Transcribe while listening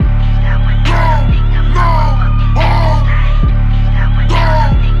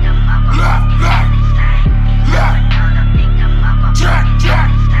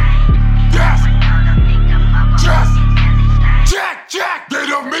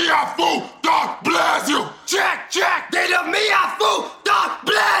me a fool, God bless you. Check, check. They love me a fool, God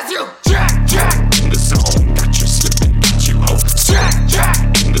bless you. Check, check. In the zone, got you slipping, got you ho. Check, check.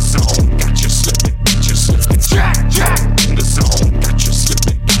 In the zone, got you slipping, got you slipping. Check, check. In the zone, got you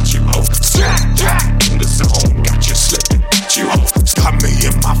slipping, got you ho. Check, check. In the zone, got you slipping, got you ho. Stop me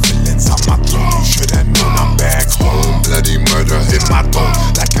in my feelings on my throne. You should have known I'm back home. Bloody murder hit my throat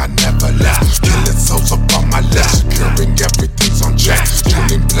like I never left. Killing souls up on my left, securing everything's on check.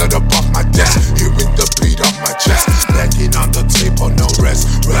 Draining blood up off my desk, hearing the beat off my chest. Banging on the table, no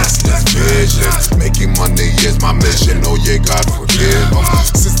rest. Restless visions, making money is my mission. Oh yeah, God forgive them.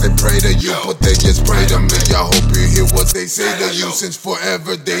 Since they pray to you, but they just pray to me. I hope you hear what they say to you. Since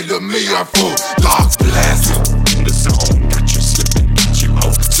forever they love me, I fool. God bless you. In the zone, got you slipping, got you ho.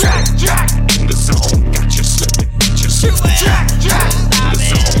 Jack, Jack. In the zone, got you slipping, got you slipping. Jack, Jack. In the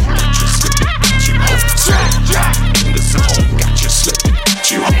zone, got you slipping, got you ho. Jack, Jack. In the zone, got you slipping,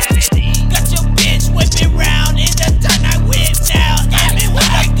 got you ho. Got your bitch whipping round in the time I whip now. Aiming with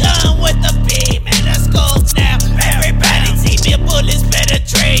a gun, with a beam and a scope now. Everybody see me bullets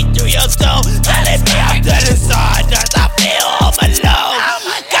penetrate through your soul. Telling me I'm good inside, does I feel home alone?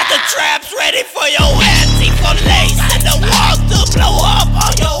 Got the traps ready for your ass. See for lace in the walls to blow up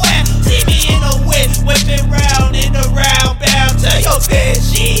on your ass. See me in a whip, whipping round in a round bound. Tell your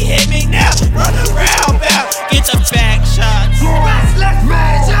bitch she hit me now, run around bound. Get the back.